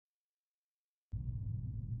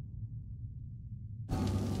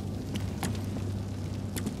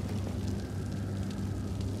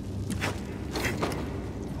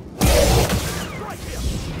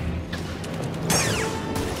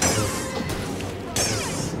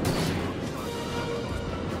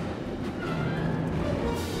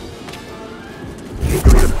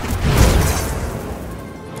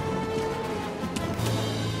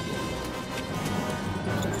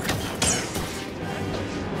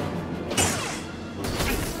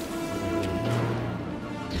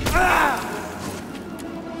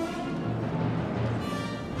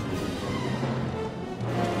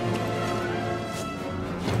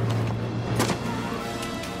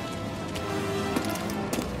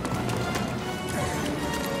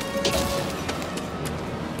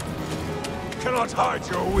not hide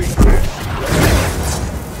your weakness!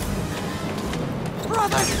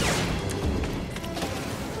 Brother!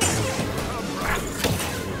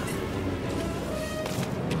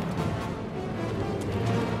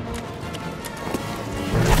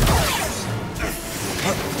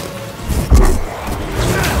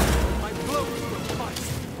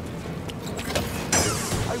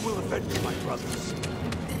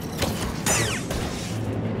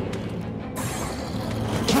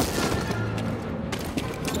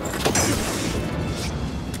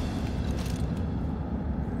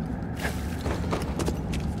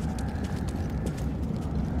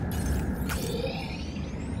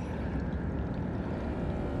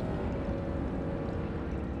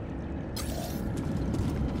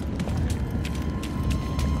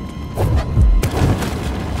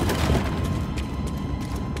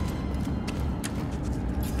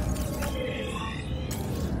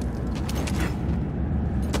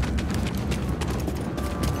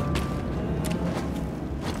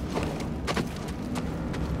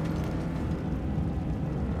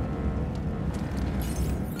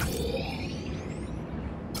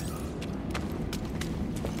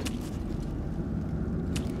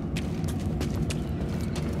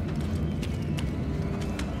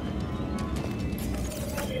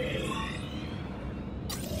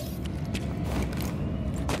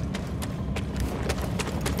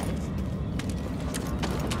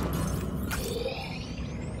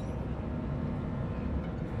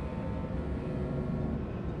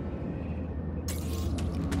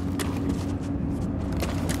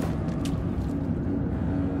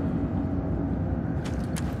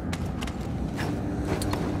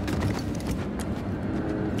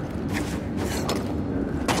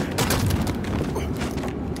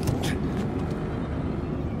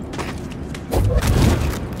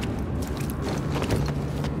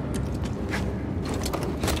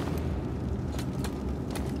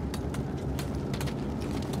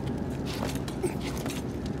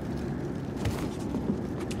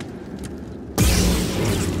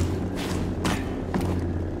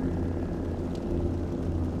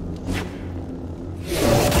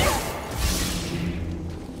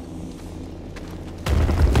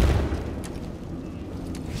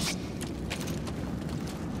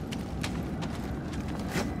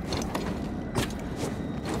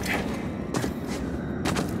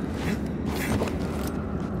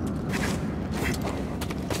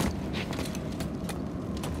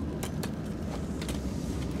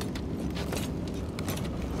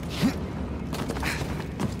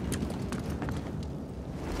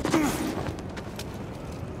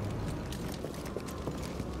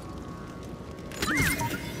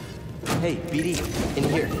 Hey, BD, in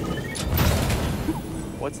here.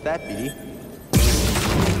 What's that, BD?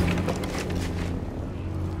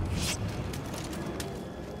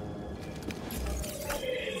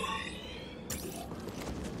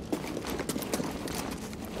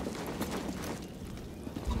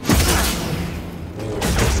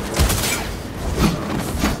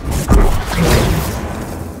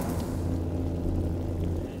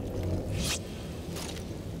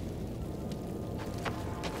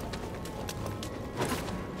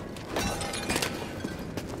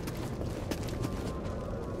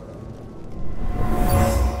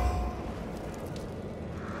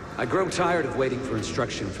 I grow tired of waiting for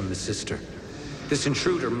instruction from the sister. This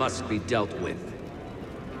intruder must be dealt with.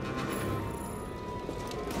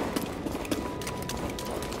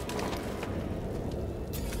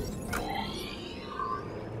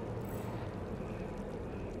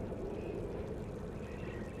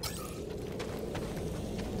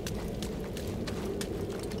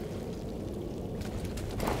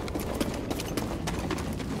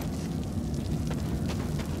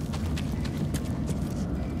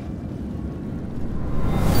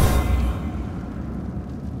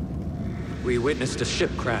 We witnessed a ship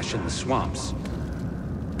crash in the swamps.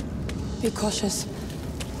 Be cautious.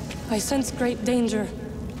 I sense great danger.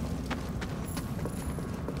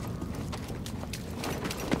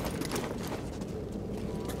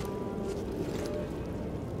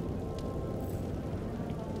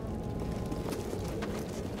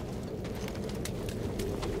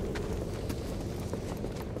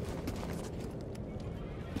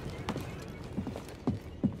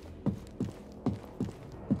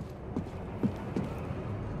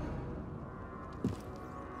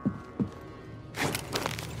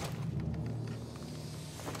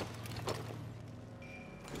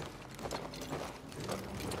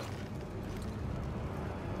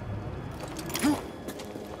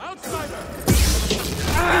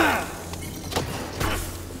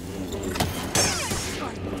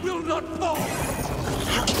 Will not fall!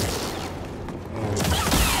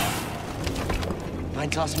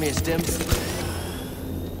 Mind tossing me a stim?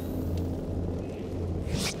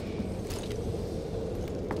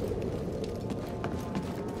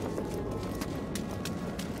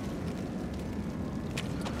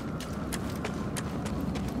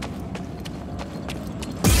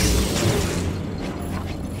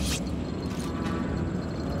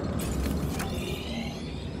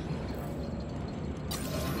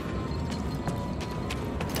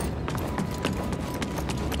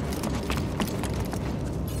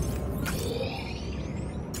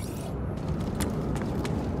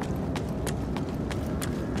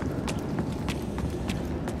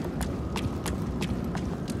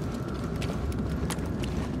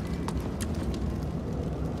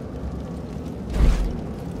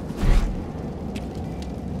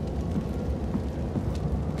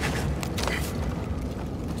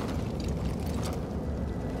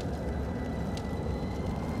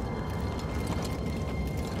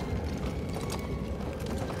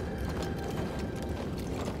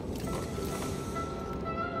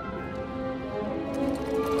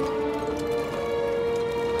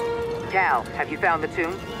 Cal, have you found the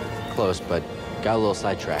tomb? Close, but got a little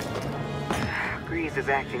sidetracked. Grease is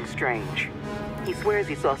acting strange. He swears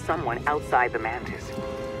he saw someone outside the Mantis.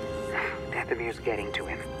 Dathomir's getting to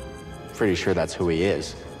him. Pretty sure that's who he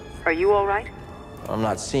is. Are you all right? I'm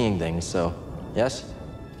not seeing things, so... Yes?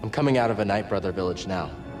 I'm coming out of a Night Brother village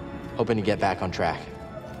now. Hoping to get back on track.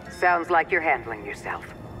 Sounds like you're handling yourself.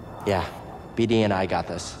 Yeah, BD and I got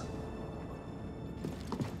this.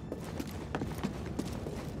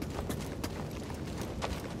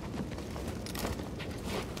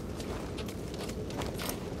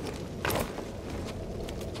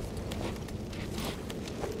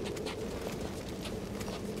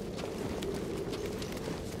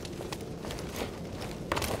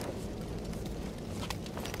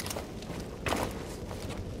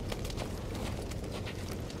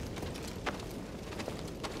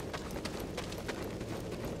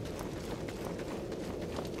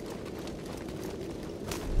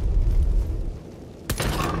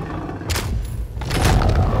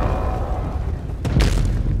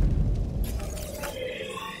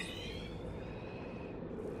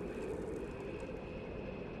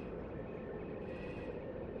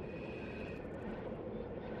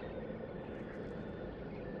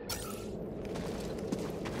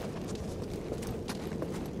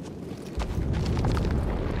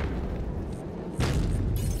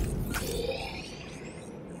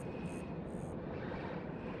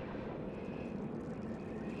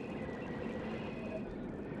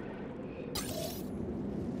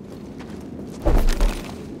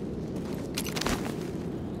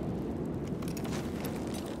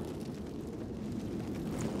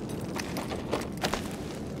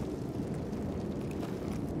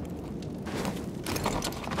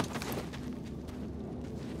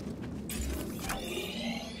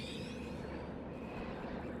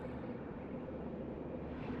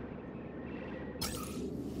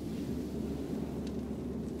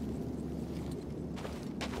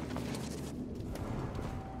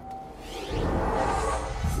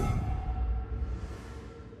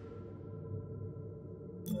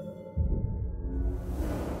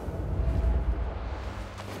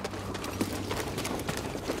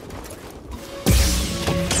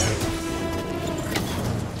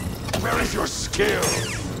 Your skill.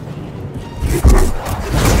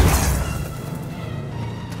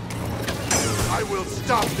 I will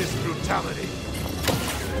stop this brutality.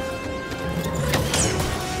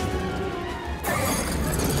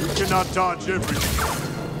 You cannot dodge everything.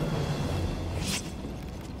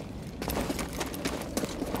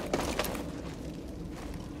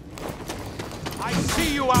 I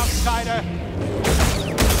see you, outsider.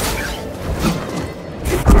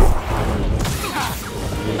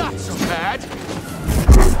 Not so bad.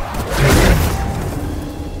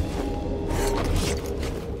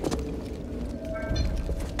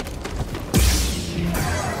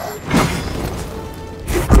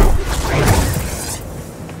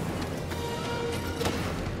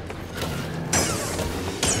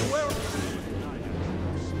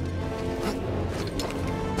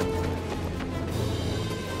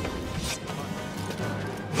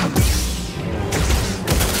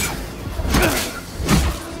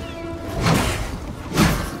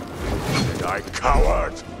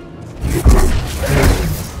 Coward!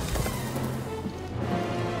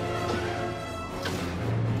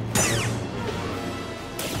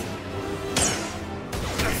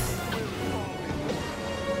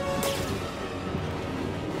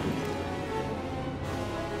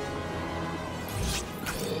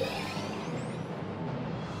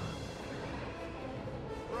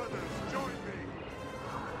 Brothers, join me!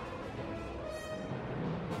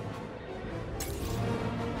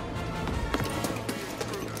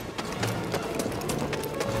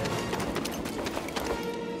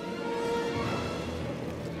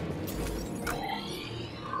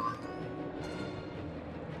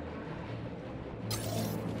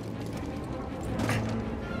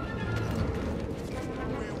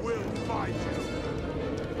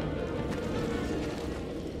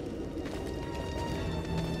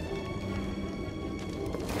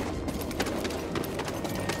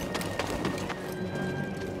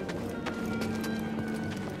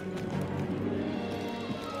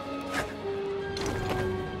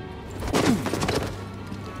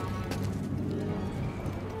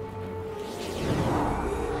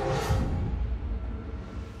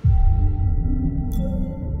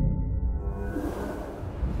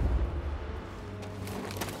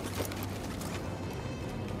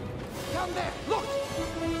 Down there, look!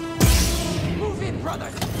 Move in,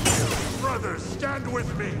 brothers! Brothers, stand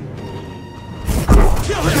with me!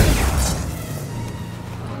 Kill him!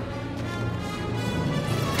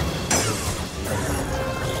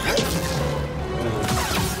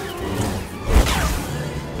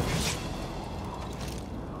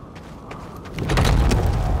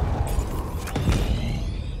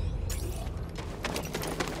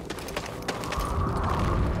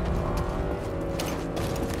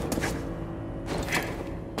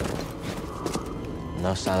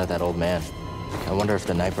 No sign of that old man. I wonder if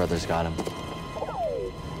the Knight brothers got him.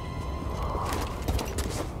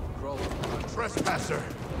 Trespasser!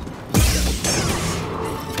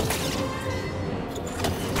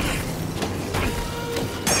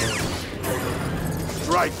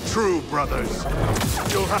 Strike true, brothers!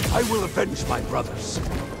 I will avenge my brothers.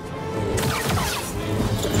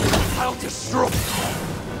 I'll destroy...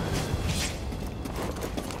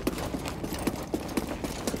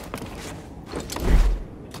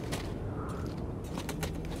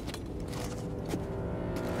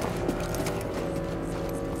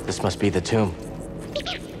 This must be the tomb.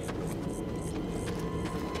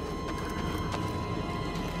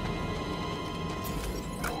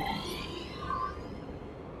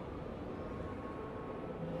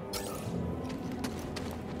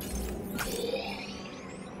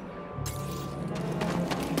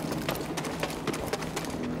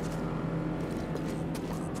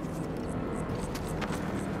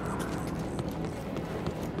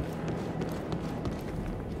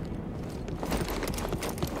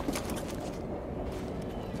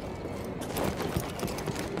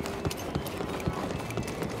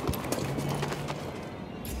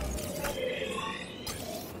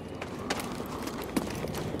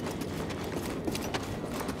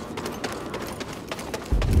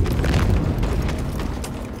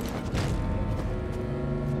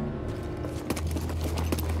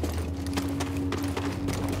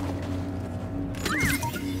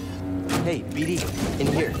 Hey, BD, in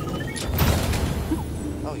here.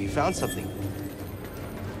 Oh, you found something.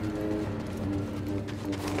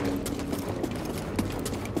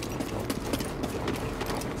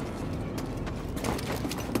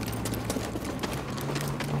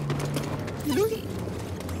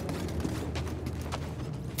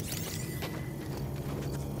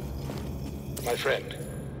 My friend,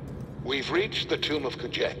 we've reached the tomb of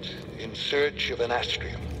Kujet in search of an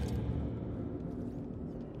astrium.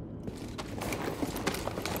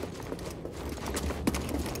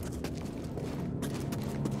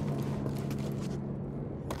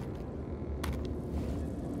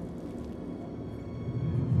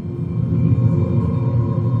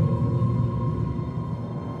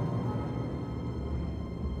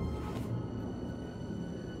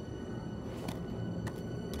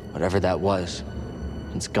 Whatever that was,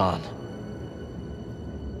 it's gone.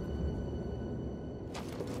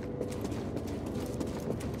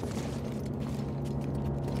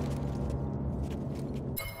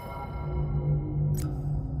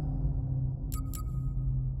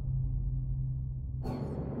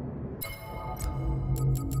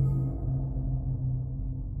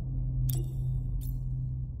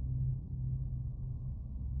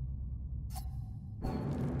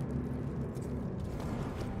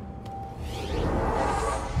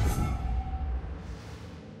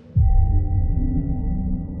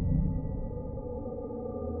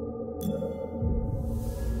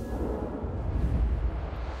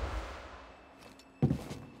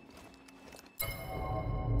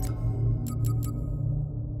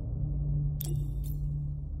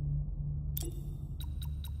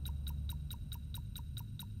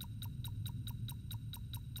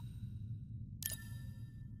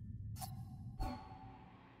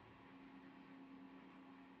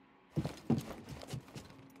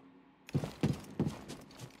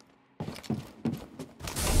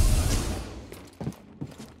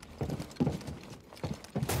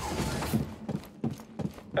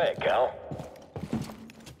 Hey, Cal.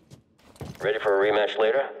 Ready for a rematch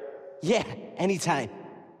later? Yeah, anytime.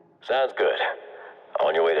 Sounds good.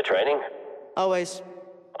 On your way to training? Always.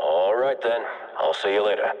 All right, then. I'll see you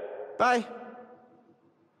later. Bye.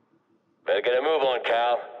 Better get a move on,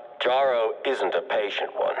 Cal. Jaro isn't a patient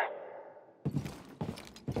one.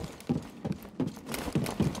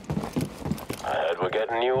 I heard we're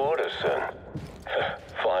getting new orders soon.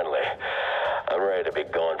 Finally. I'm ready to be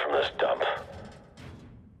gone from this dump.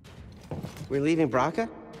 We're leaving Braca?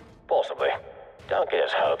 Possibly. Don't get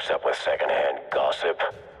his hopes up with secondhand gossip.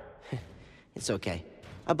 It's okay.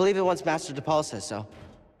 I believe it once Master DePaul says so.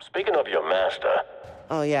 Speaking of your master...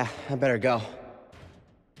 Oh yeah, I better go.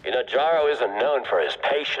 You know, Jaro isn't known for his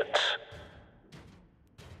patience.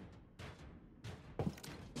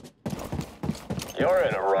 You're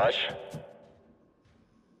in a rush.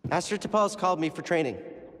 Master T'Pol's called me for training.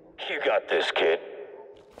 You got this, kid.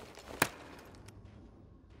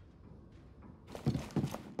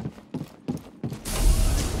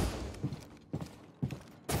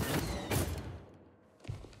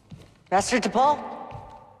 Master T'Pol?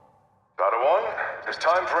 Padawan, it's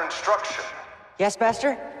time for instruction. Yes,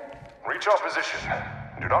 Master? Reach our position.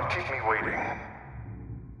 Do not keep me waiting.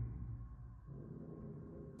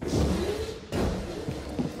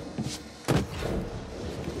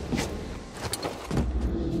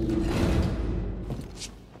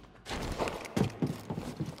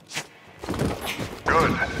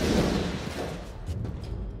 Good.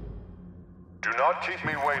 Do not keep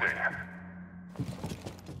me waiting.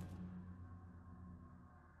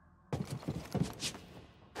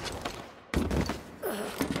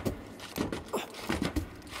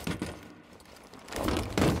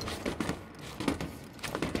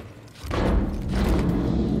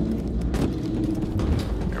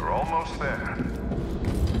 You're almost there.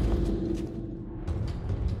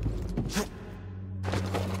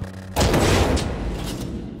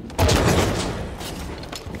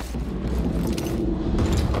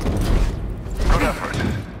 Good effort.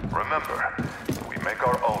 Remember, we make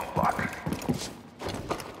our own luck.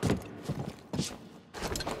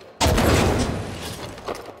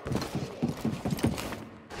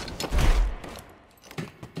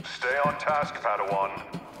 Stay on task, Padawan.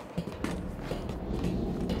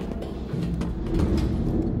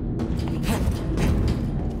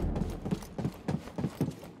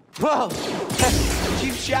 Whoa!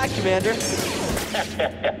 Chief shot, Commander.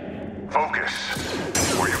 Focus.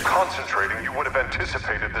 Were you concentrating, you would have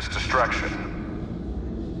anticipated this distraction.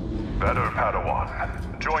 Better,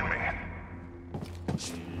 Padawan. Join me.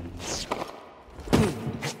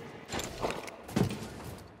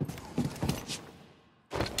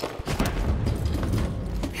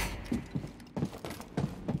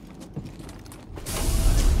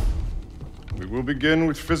 We will begin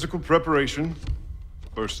with physical preparation.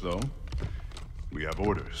 First, though, we have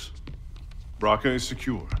orders. Braca is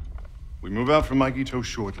secure. We move out from Maikito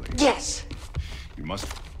shortly. Yes! You must...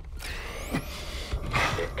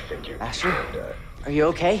 Master, are you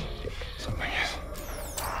okay? Something is...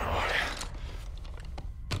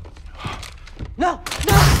 No!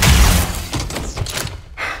 No!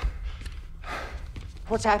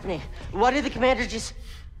 What's happening? Why did the commander just...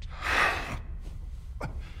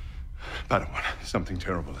 Padawan, something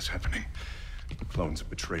terrible is happening. The clones have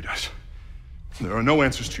betrayed us. There are no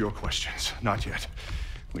answers to your questions. Not yet.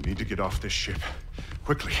 We need to get off this ship.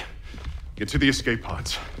 Quickly. Get to the escape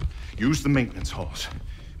pods. Use the maintenance halls.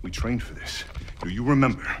 We trained for this. Do you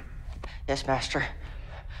remember? Yes, Master.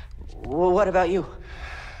 What about you?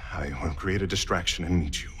 I will create a distraction and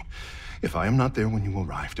meet you. If I am not there when you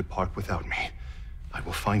arrive, depart without me. I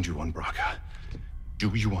will find you on Braca. Do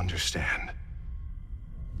you understand?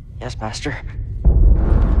 Yes, Master.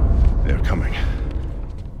 They're coming.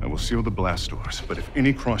 I will seal the blast doors, but if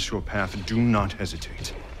any cross your path, do not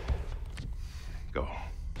hesitate. Go.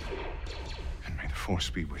 And may the Force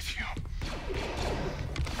be with you.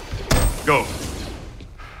 Go!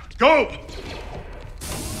 Go!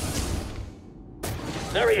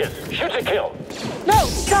 There he is. Shoot to kill. No!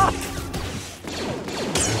 Stop!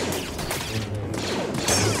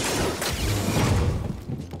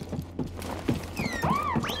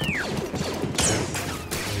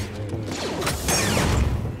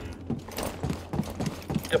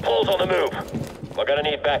 T'Pol's on the move. We're gonna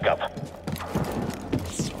need backup.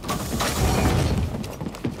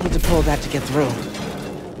 Need to pull back to get through.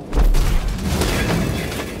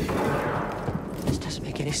 This doesn't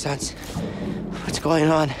make any sense. What's going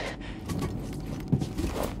on?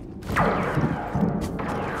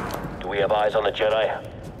 Do we have eyes on the Jedi?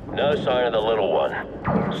 No sign of the little one.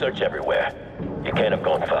 Search everywhere. You can't have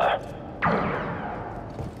gone far.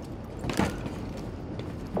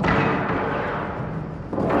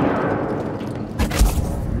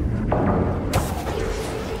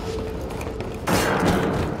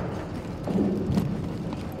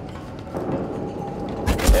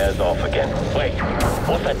 Airs off again. Wait,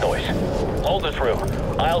 what's that noise? Hold this room.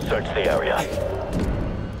 I'll search the area.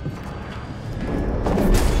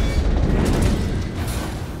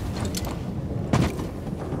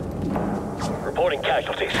 Reporting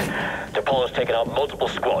casualties. T'Pol has taken out multiple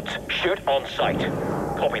squads. Shoot on sight.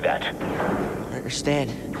 Copy that. I don't understand.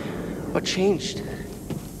 What changed?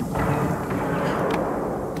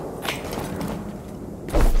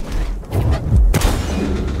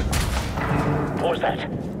 What was that?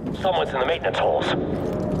 Someone's in the maintenance halls.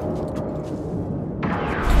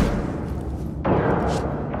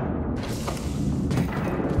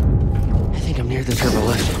 I think I'm near the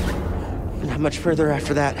much further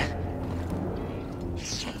after that.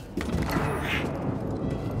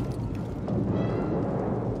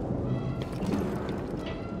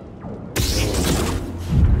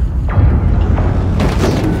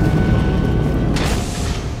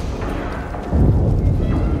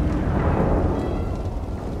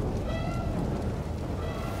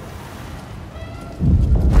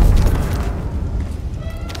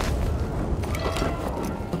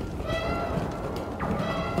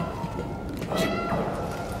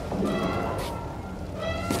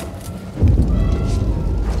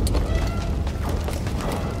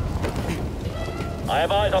 I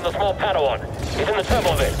have eyes on the small Padawan. He's in the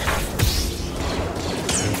turbo vent.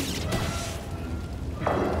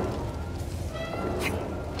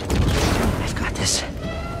 I've got this.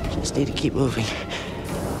 Just need to keep moving.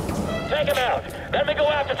 Take him out. Let me go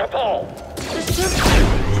after T'Pol.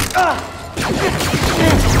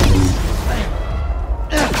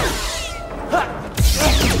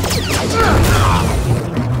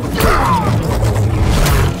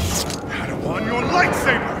 Padawan, your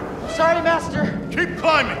lightsaber! Sorry, Master. Keep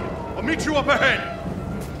climbing! I'll meet you up ahead!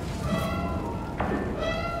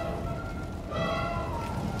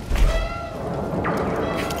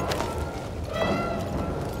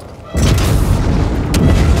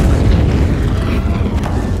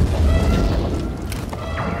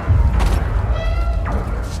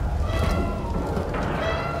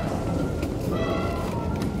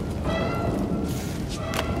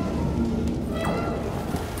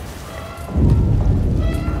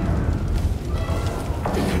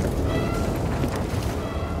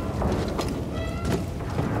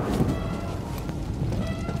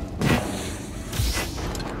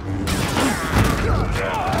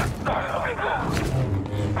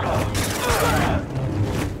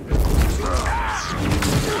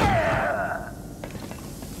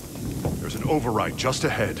 Override just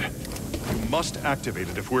ahead. You must activate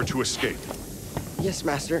it if we're to escape. Yes,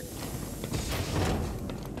 Master.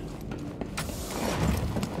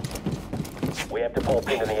 We have T'Pol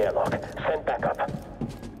pinned in the airlock. Send backup.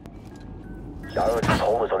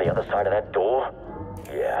 T'Pol is on the other side of that door?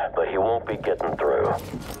 Yeah, but he won't be getting through.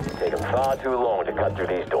 It's taken far too long to cut through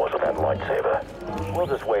these doors with that lightsaber. We'll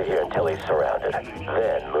just wait here until he's surrounded,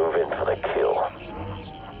 then move in for the kill.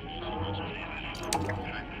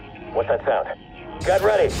 What's that sound? Get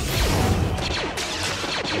ready!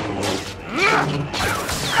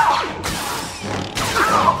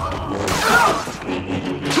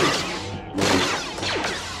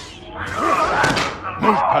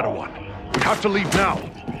 Move, Padawan. We have to leave now.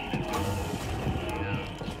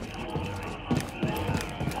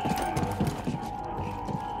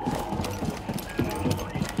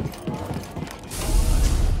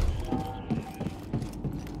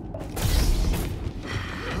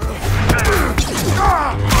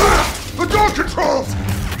 The door controls!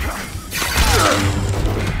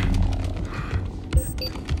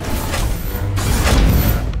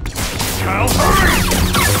 Cal, hurry!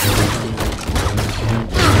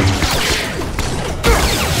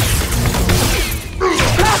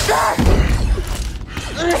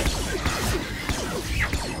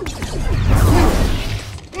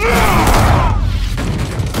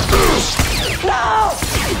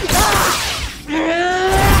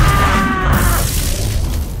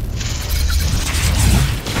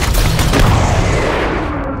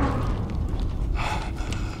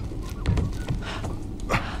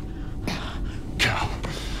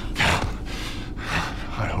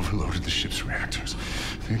 Overloaded the ship's reactors.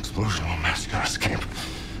 The explosion will mask our escape.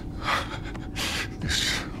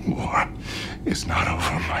 This war is not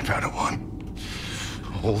over, my Padawan.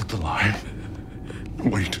 Hold the line.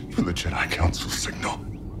 Wait for the Jedi Council signal.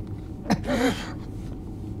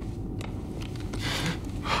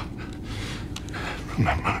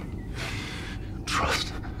 Remember,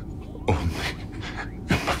 trust only in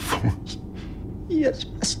the Force. Yes,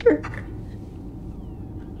 Master.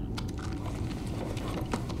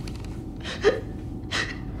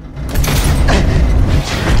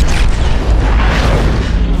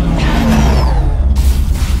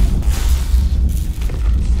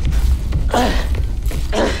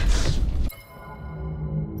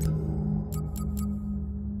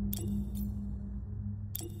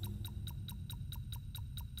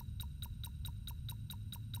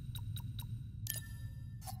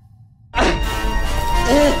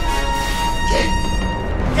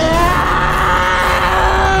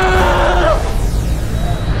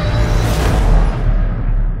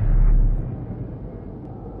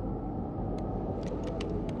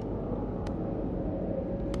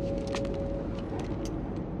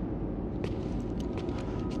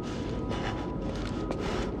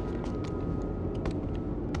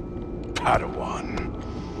 Padawan.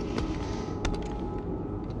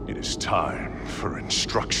 It is time for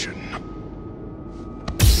instruction.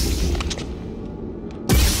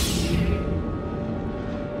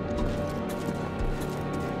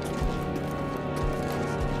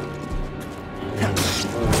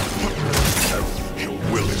 Your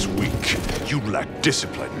will is weak. You lack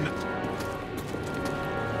discipline.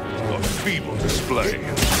 A feeble display.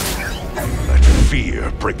 Let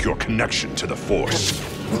fear break your connection to the Force.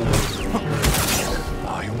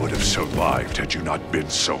 I would have survived had you not been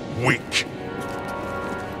so weak.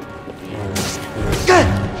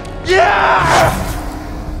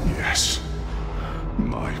 Yes.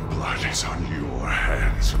 My blood is on your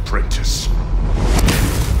hands, apprentice.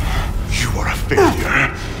 You are a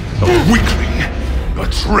failure, a weakling, a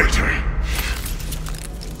traitor.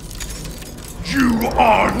 You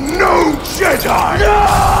are no Jedi!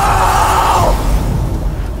 No!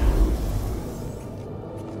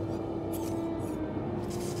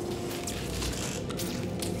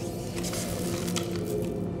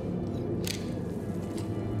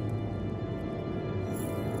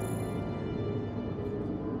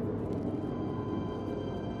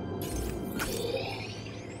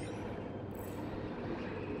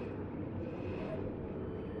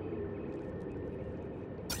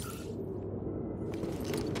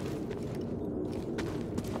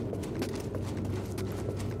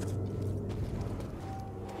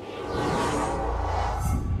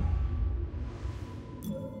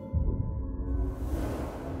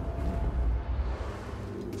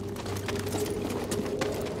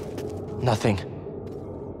 Nothing.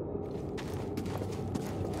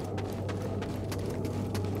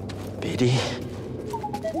 BD?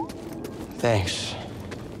 Thanks.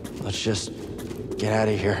 Let's just get out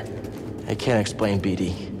of here. I can't explain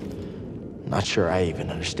BD. Not sure I even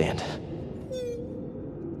understand.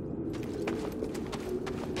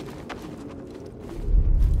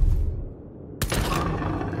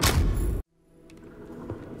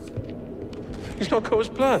 He's not go as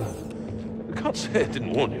planned. You can't say I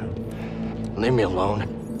didn't warn you. Leave me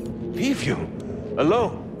alone. Leave you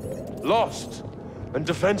alone, lost and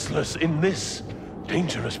defenseless in this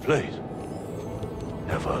dangerous place.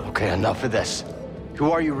 Never. Okay, enough of this.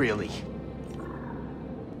 Who are you really?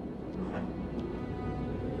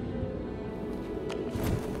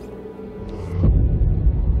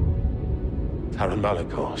 Taran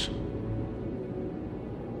Malikos.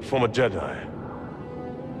 Former Jedi,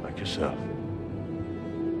 like yourself.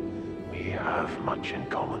 We have much in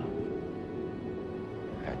common.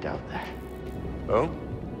 I doubt that. Oh?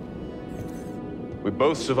 We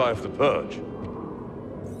both survived the Purge.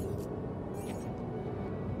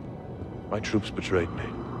 My troops betrayed me.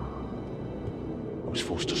 I was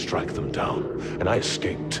forced to strike them down, and I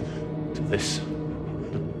escaped to this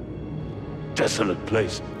desolate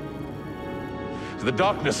place. To the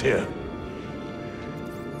darkness here.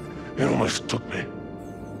 It almost took me.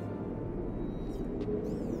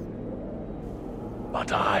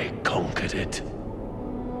 But I conquered it.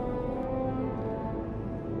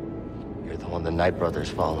 You're the one the Night Brothers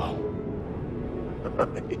follow.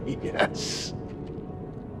 Yes.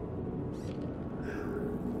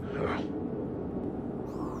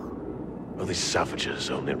 Well, these savages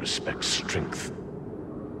only respect strength.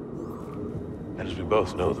 And as we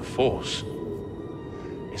both know, the Force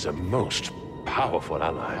is a most powerful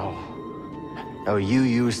ally. Oh, you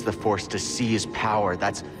used the Force to seize power.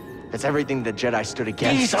 That's everything the Jedi stood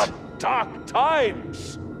against. These are dark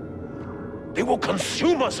times. They will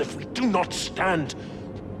consume us if we do not stand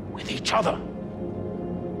with each other.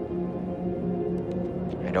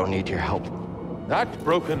 I don't need your help. That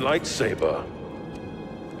broken lightsaber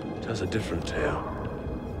tells a different tale.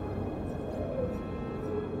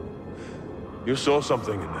 You saw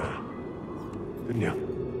something in there, didn't you?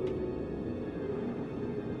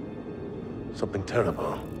 Something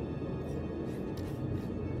terrible.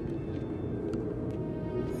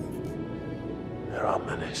 There are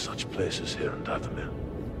many such places here in Dathomir.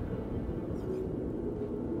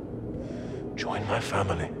 Join my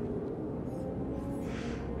family.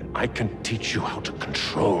 And I can teach you how to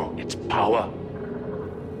control its power.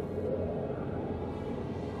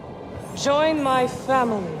 Join my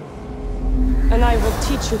family, and I will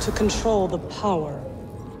teach you to control the power.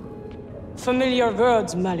 Familiar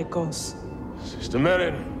words, Malikos. Sister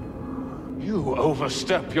Merrin, you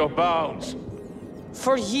overstep your bounds.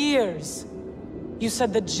 For years, you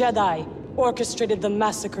said the Jedi orchestrated the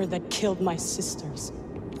massacre that killed my sisters.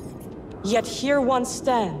 Yet here one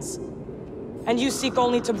stands, and you seek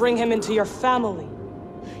only to bring him into your family.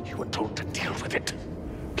 You were told to deal with it.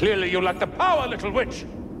 Clearly you lack the power, little witch.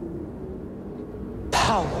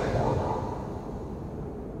 Power.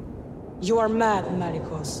 You are mad,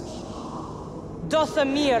 Marikos.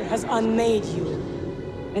 Dothamir has unmade you,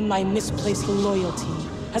 and my misplaced loyalty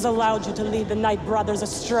has allowed you to lead the Night Brothers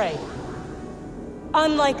astray.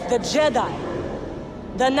 Unlike the Jedi,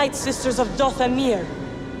 the Night Sisters of Dothamir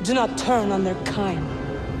do not turn on their kind.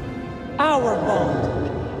 Our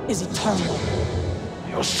bond is eternal.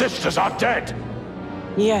 Your sisters are dead!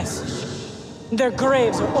 Yes. Their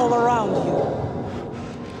graves are all around you.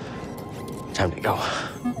 Time to go.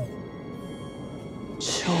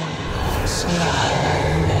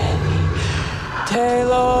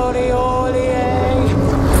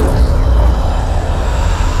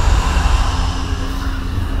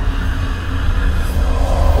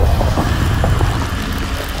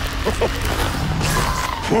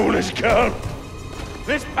 Foolish girl!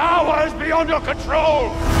 This power is beyond your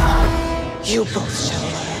control! You both shall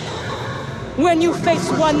learn. When you face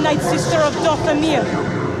one Night Sister of Dothamir,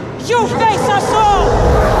 you face us all!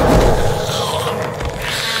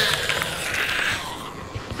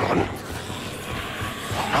 Run.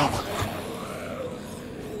 No.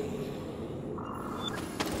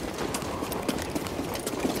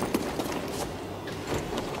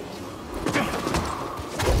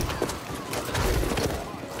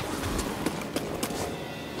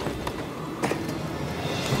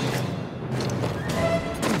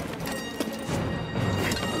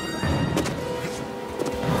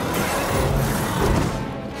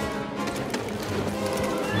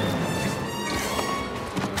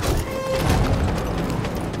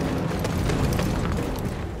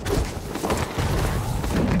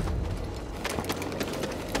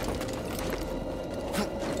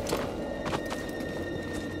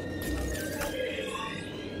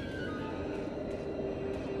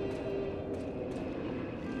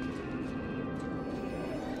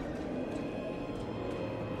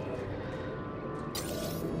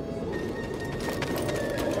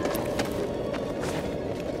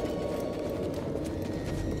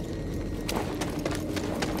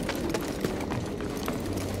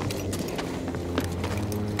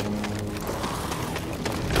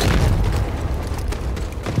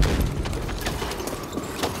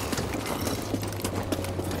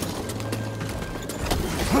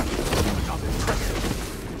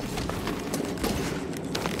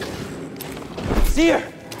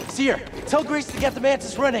 Seer, tell Grace to get the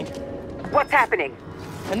Mantis running. What's happening?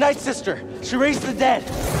 A Night Sister. She raised the dead.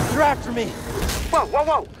 They're after me. Whoa, whoa,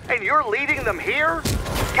 whoa! And you're leading them here?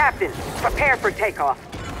 Captain, prepare for takeoff.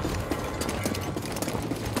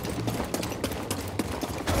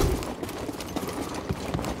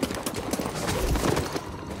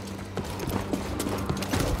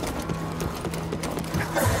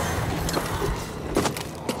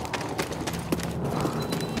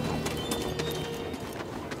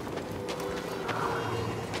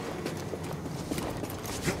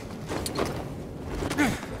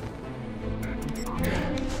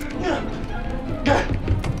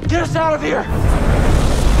 Get us out of here!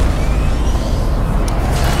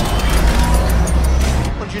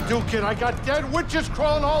 What'd you do, kid? I got dead witches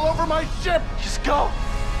crawling all over my ship! Just go!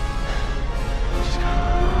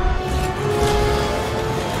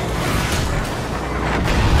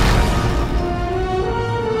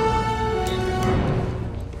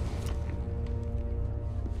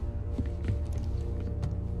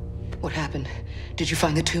 What happened? Did you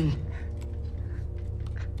find the tomb?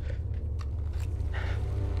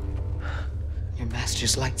 Your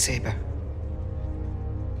master's lightsaber.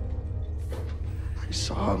 I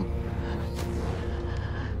saw him.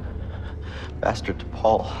 Master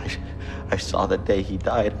T'Pol. I saw the day he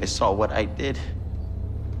died. I saw what I did.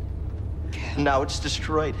 Cal. Now it's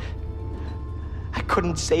destroyed. I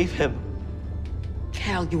couldn't save him.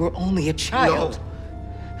 Cal, you were only a child.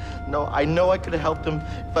 No, I know I could have helped him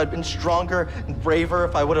if I'd been stronger and braver,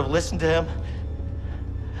 if I would have listened to him.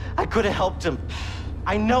 I could have helped him.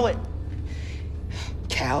 I know it.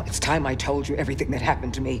 Cal, it's time I told you everything that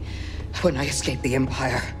happened to me when I escaped the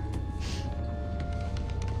Empire.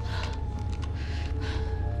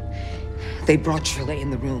 They brought Shirley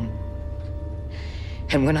in the room.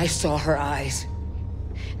 And when I saw her eyes,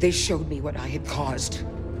 they showed me what I had caused.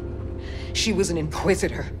 She was an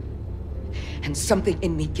Inquisitor. And something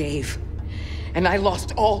in me gave. And I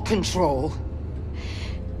lost all control.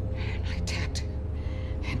 And I tapped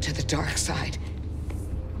into the dark side.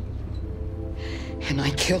 And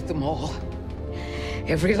I killed them all.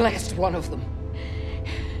 Every last one of them.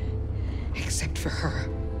 Except for her.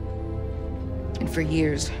 And for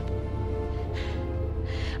years,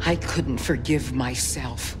 I couldn't forgive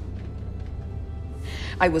myself.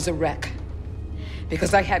 I was a wreck.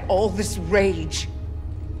 Because I had all this rage.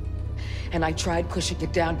 And I tried pushing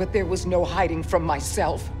it down, but there was no hiding from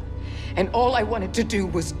myself. and all I wanted to do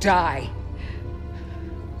was die.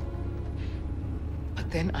 But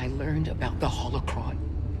then I learned about the holocron.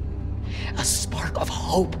 A spark of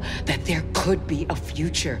hope that there could be a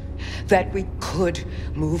future, that we could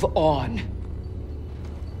move on.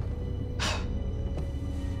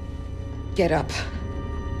 Get up.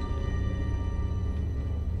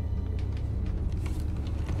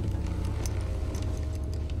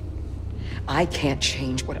 I can't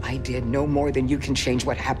change what I did no more than you can change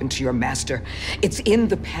what happened to your master. It's in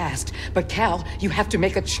the past, but Cal, you have to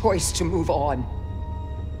make a choice to move on.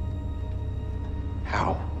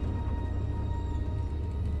 How?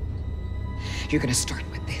 You're gonna start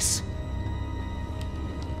with this.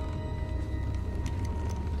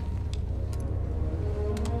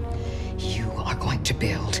 You are going to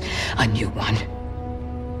build a new one.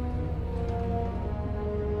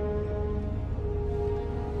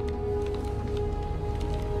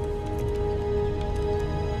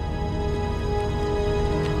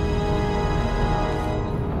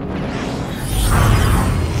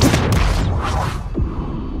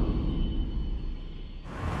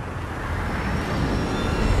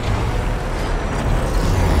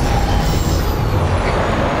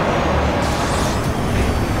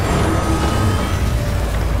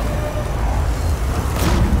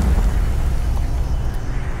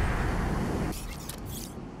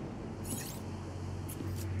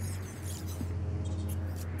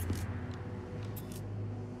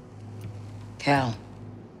 Cal,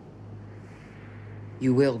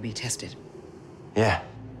 you will be tested. Yeah.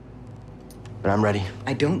 But I'm ready.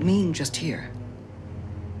 I don't mean just here.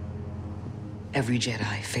 Every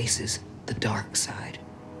Jedi faces the dark side.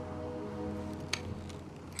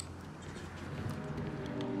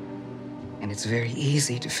 And it's very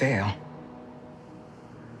easy to fail.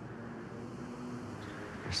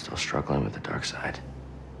 You're still struggling with the dark side.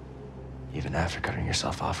 Even after cutting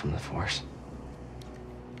yourself off from the Force.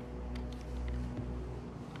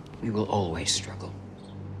 We will always struggle.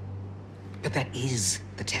 But that is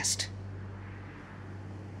the test.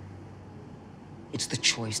 It's the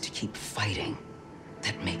choice to keep fighting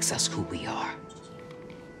that makes us who we are.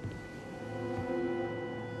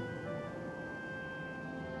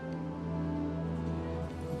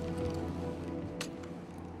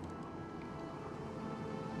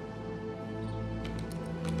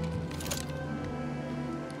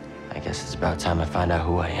 I guess it's about time I find out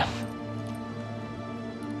who I am.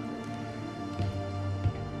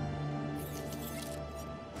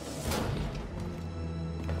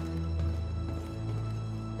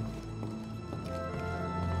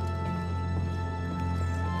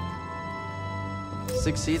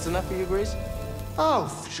 Six seats enough for you, Grease?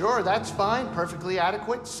 Oh, sure, that's fine. Perfectly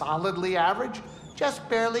adequate, solidly average, just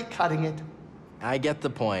barely cutting it. I get the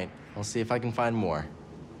point. I'll see if I can find more.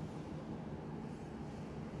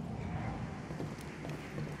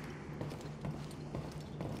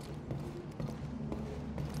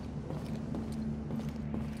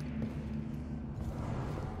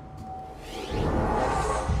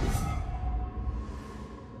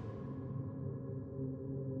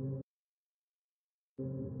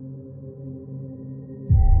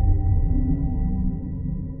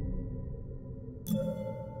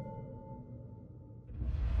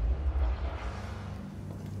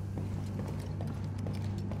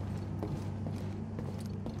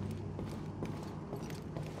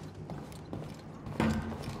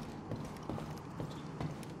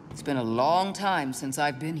 It's been a long time since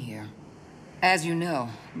I've been here. As you know,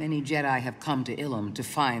 many Jedi have come to Ilum to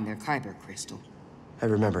find their Kyber crystal. I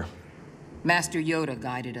remember. Master Yoda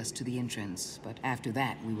guided us to the entrance, but after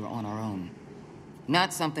that, we were on our own.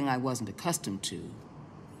 Not something I wasn't accustomed to,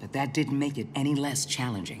 but that didn't make it any less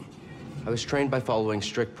challenging. I was trained by following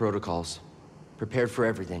strict protocols. Prepared for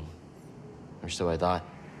everything. Or so I thought.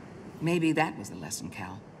 Maybe that was the lesson,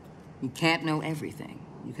 Cal. You can't know everything.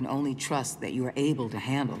 You can only trust that you are able to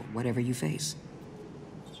handle whatever you face.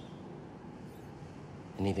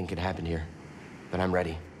 Anything could happen here, but I'm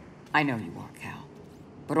ready. I know you are, Cal.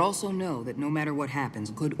 But also know that no matter what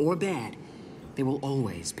happens, good or bad, there will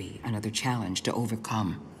always be another challenge to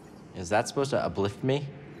overcome. Is that supposed to uplift me?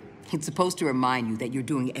 It's supposed to remind you that you're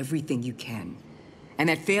doing everything you can, and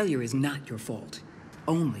that failure is not your fault,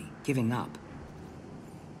 only giving up.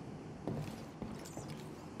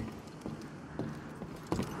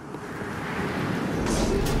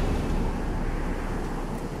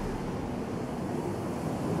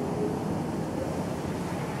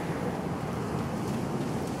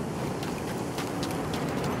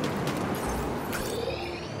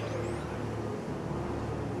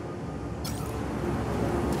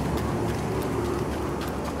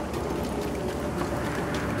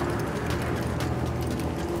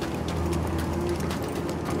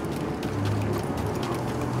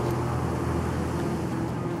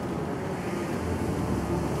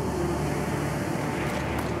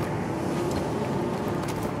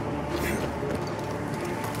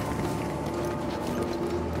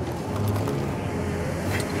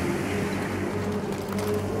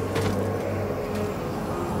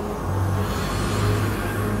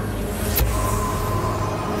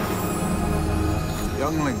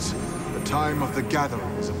 Younglings, the time of the gathering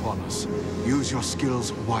is upon us. Use your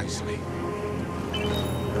skills wisely.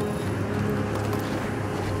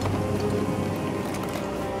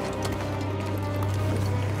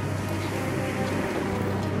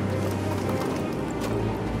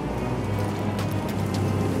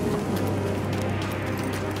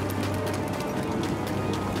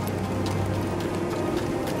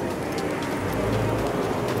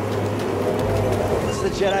 It's the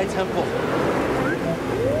Jedi Temple.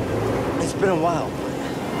 It's been a while.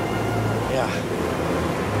 Yeah.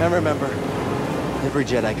 I remember. Every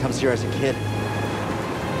Jedi comes here as a kid.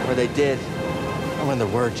 Or they did. Or when there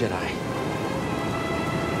were Jedi.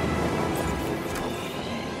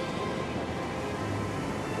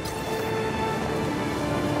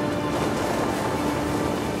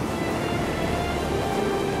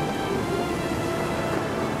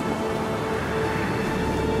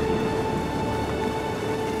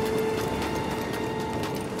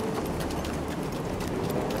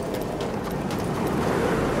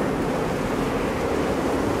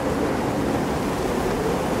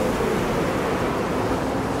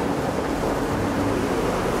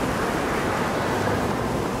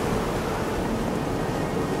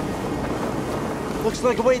 Looks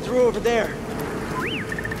like a way through over there.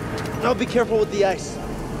 Now be careful with the ice.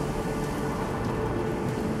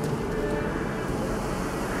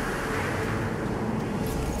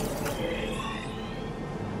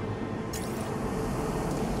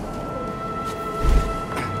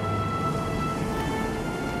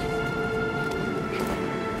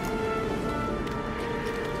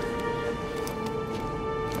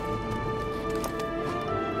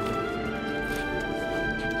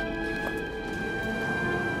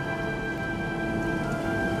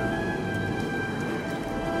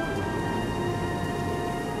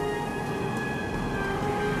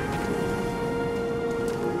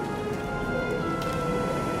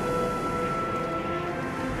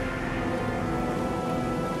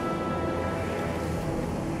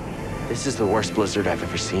 This is the worst blizzard I've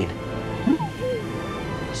ever seen.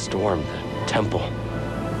 The storm, the temple.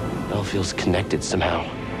 It all feels connected somehow.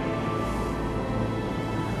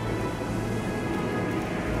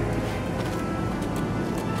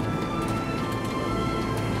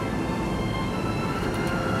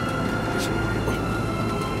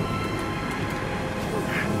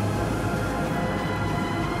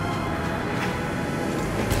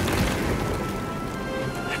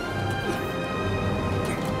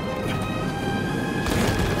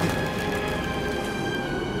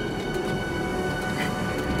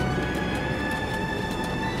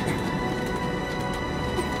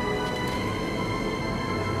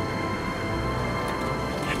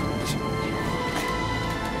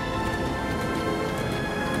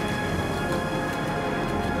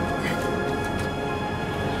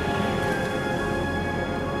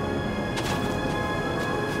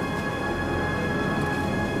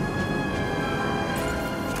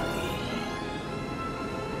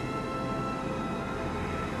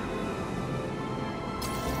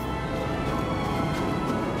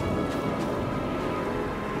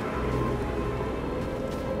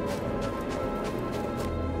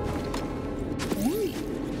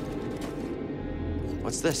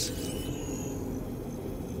 What's this?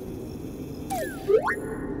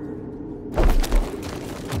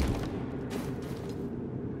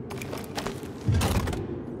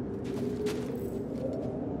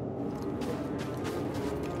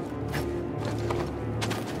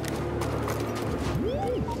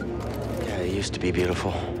 Yeah, it used to be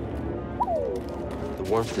beautiful. The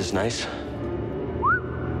warmth is nice.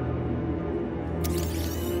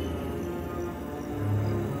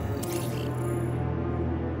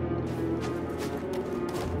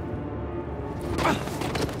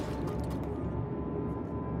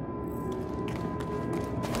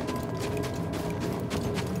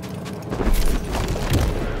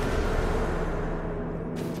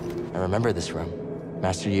 I remember this room.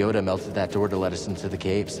 Master Yoda melted that door to let us into the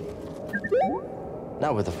caves.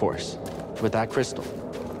 Not with the Force, with that crystal.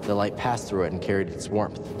 The light passed through it and carried its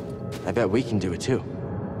warmth. I bet we can do it too.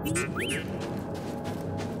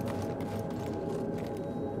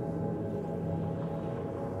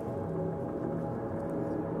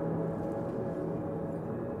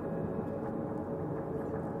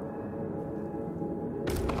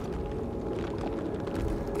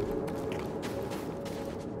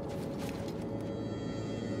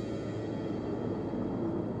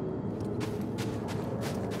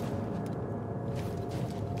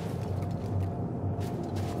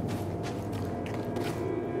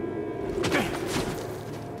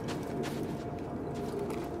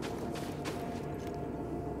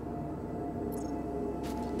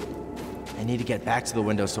 I need to get back to the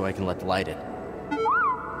window so I can let the light in.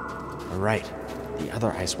 All right, the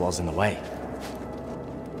other ice wall's in the way.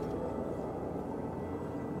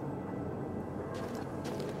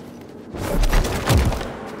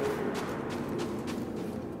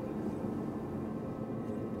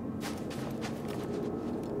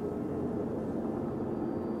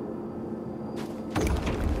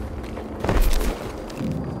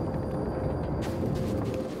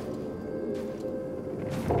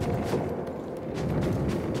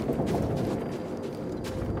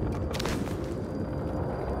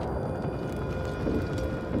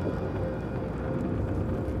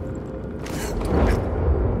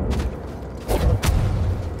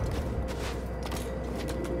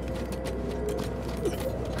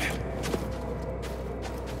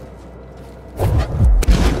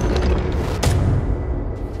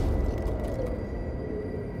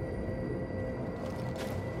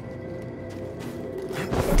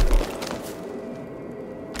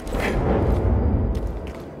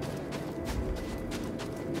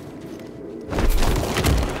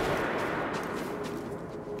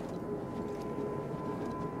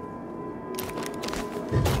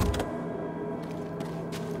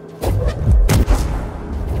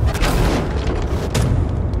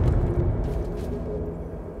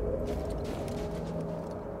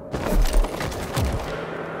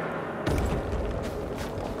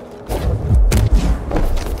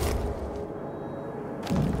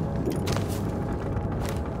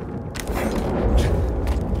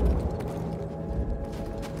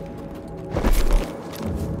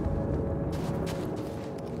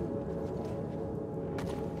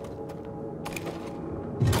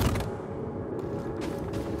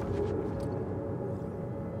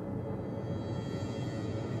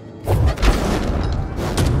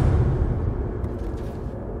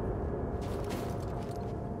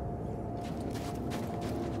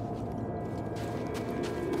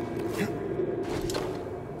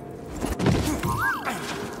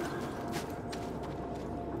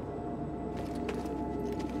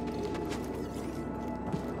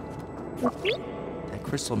 That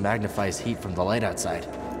crystal magnifies heat from the light outside.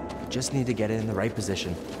 Just need to get it in the right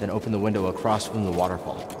position, then open the window across from the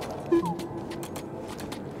waterfall.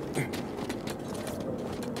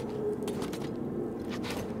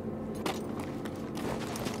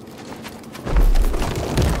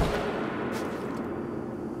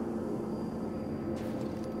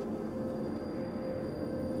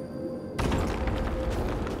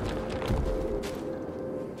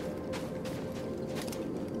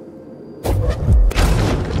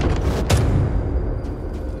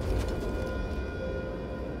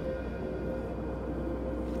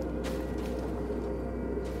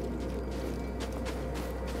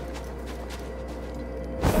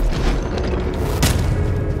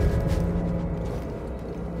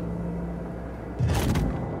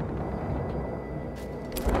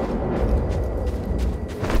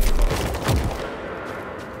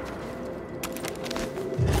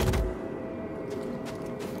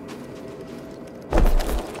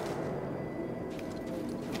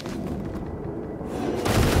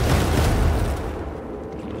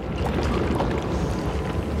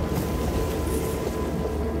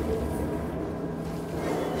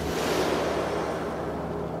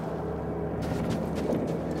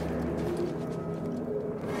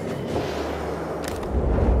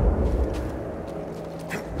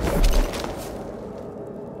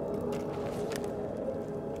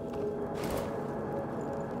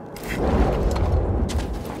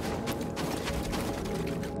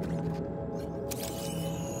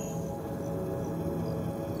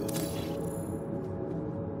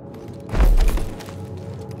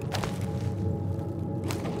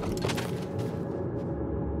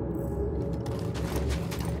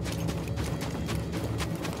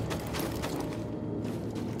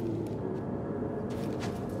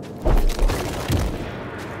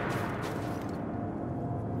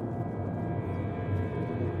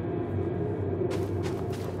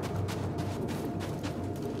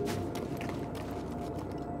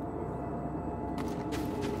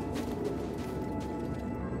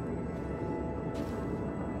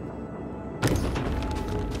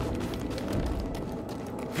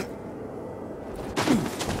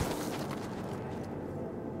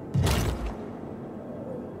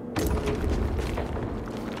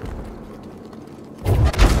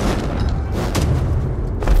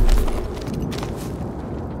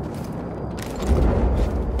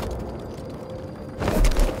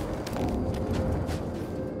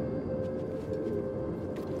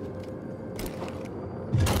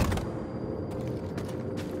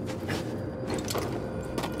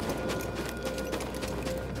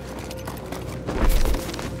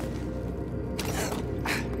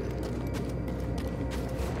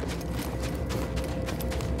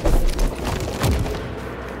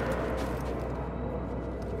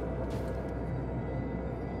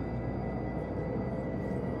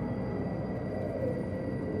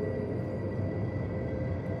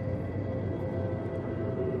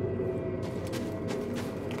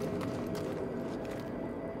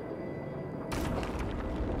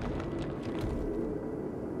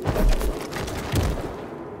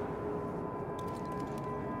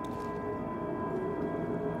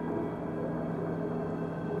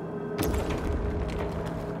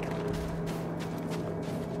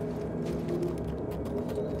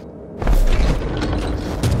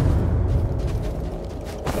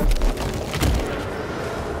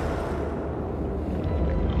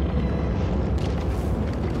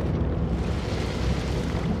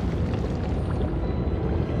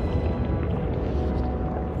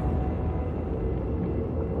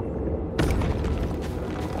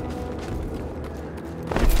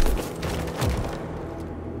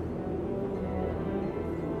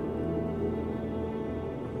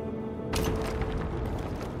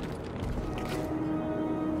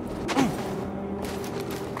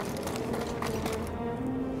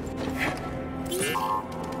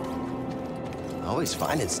 always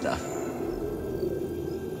finding stuff.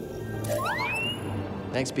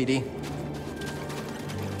 Thanks, BD.